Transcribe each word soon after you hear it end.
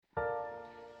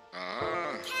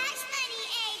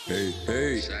Hey,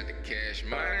 hey. Shout to Cash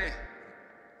Money.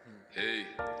 Hey.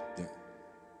 Yeah.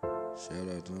 Shout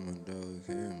out to my dog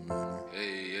here, man.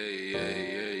 Hey.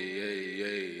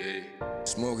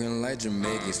 Smoking like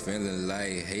Jamaicans, feeling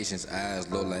like Haitians.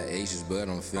 Eyes low like Asians, but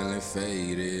I'm feeling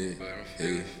faded.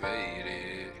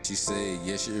 She say,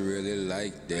 yeah, she really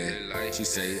like that. She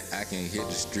say, I can hit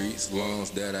the streets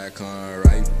once that I come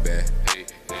right back.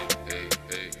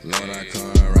 Lord, I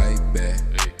come right back.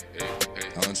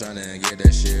 I'm tryna get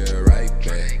that shit right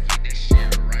back.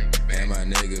 And my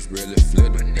niggas really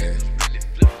flippin' that.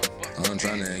 I'm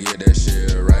tryna get that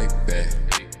shit right back.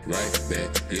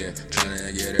 Yeah,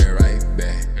 tryna get it right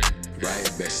back.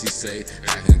 She say,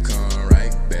 I can come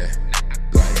right back.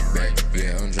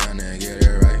 Yeah, I'm tryna get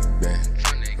it right back.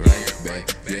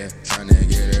 Yeah, tryna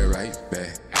get it right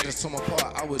back. I just told my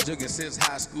part, I was jugging since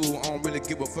high school. I don't really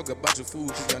give a fuck about your food,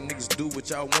 cause y'all niggas do what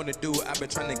y'all wanna do. I been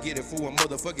trying to get it for a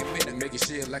motherfucking minute. Making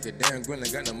shit like a damn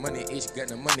gremlin. Got the money itch,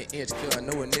 cause I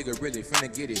know a nigga really finna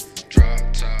get it. Drop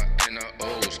top in the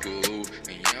old school,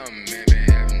 and young men been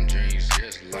having dreams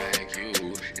just like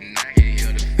you. And I can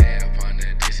hear the fab ponder,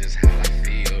 this is how I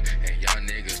feel. And y'all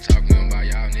niggas talking about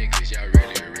y'all niggas, y'all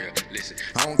really real. Listen,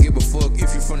 I don't give a fuck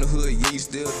if you from the hood, yeah, you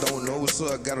still don't know what's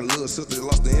up. Got a little sister that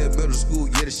lost the head middle school,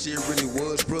 yeah, the shit really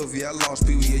was rough. Yeah, I lost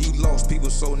people, yeah, you lost people,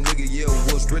 so nigga, yeah,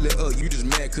 what's really up? You just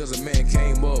mad cause a man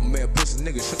came up, man, pussy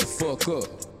nigga, shut the fuck up.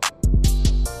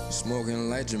 Smoking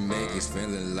like Jamaicans,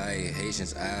 feeling like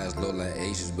Haitians. Eyes low like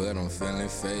Asians, but I'm feeling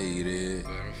faded.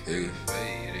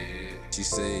 She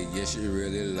say, yeah, she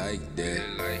really like that.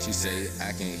 She say,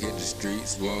 I can hit the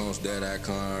streets once that I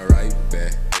come right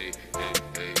back.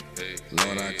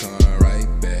 Lord, I come right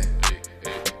back.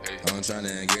 I'm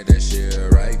tryna get that shit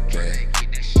right back.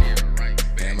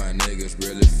 And my niggas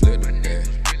really flippin' that.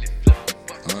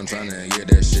 I'm tryna get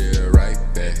that shit right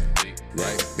back.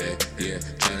 Yeah,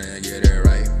 tryna get it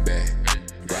right back.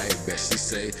 She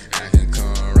say, I can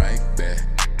come right back.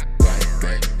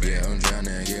 Yeah, I'm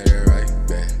tryna get it right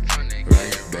back.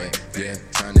 Yeah,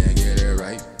 tryna get it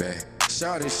right back.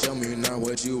 Shawty, show me now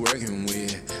what you working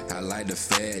with. I like the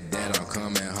fact that I'm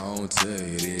coming home to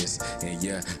this. And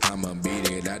yeah, I'ma beat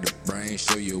it out the brain.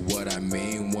 Show you what I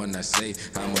mean when I say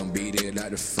I'ma beat it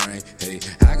out the frame. Hey,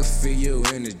 I can feel your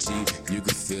energy. You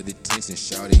can feel the tension,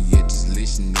 shawty. Yeah, just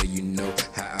listen there, you know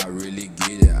how I really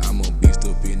get it. I'm a beast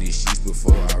up in these sheets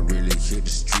before I really hit the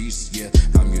streets. Yeah,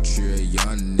 I'm your trio,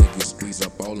 young nigga, squeeze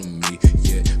up all of me.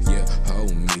 Yeah,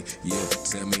 hold me. Yeah,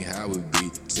 tell me how it be.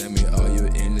 Tell me all your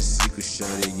inner secrets,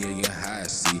 shawty. Yeah, how I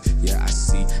see. Yeah, I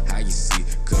see how you see.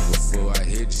 Cause before I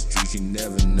hit the streets, you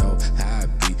never know how I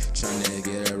be. Tryna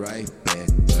get it right back,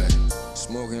 but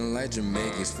smoking like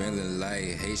Jamaicans, feeling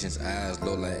like Haitians. Eyes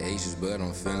low like Asians, but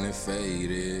I'm feeling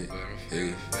faded.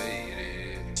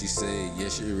 She say, yeah,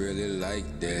 she really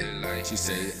like that. She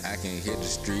say, I can hit the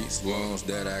streets once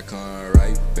that I come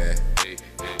right back.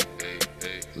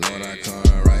 Lord, I come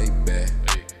right back.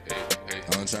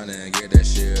 I'm tryna get that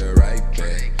shit right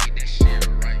back.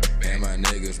 And my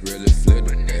niggas really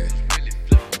flippin' that.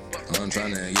 I'm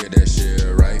tryna get that shit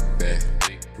right back.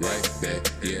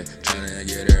 Yeah, tryna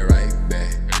get it right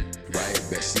back.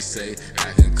 She say,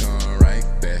 I can come right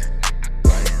back.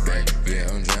 Yeah,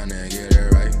 I'm tryna get it right back.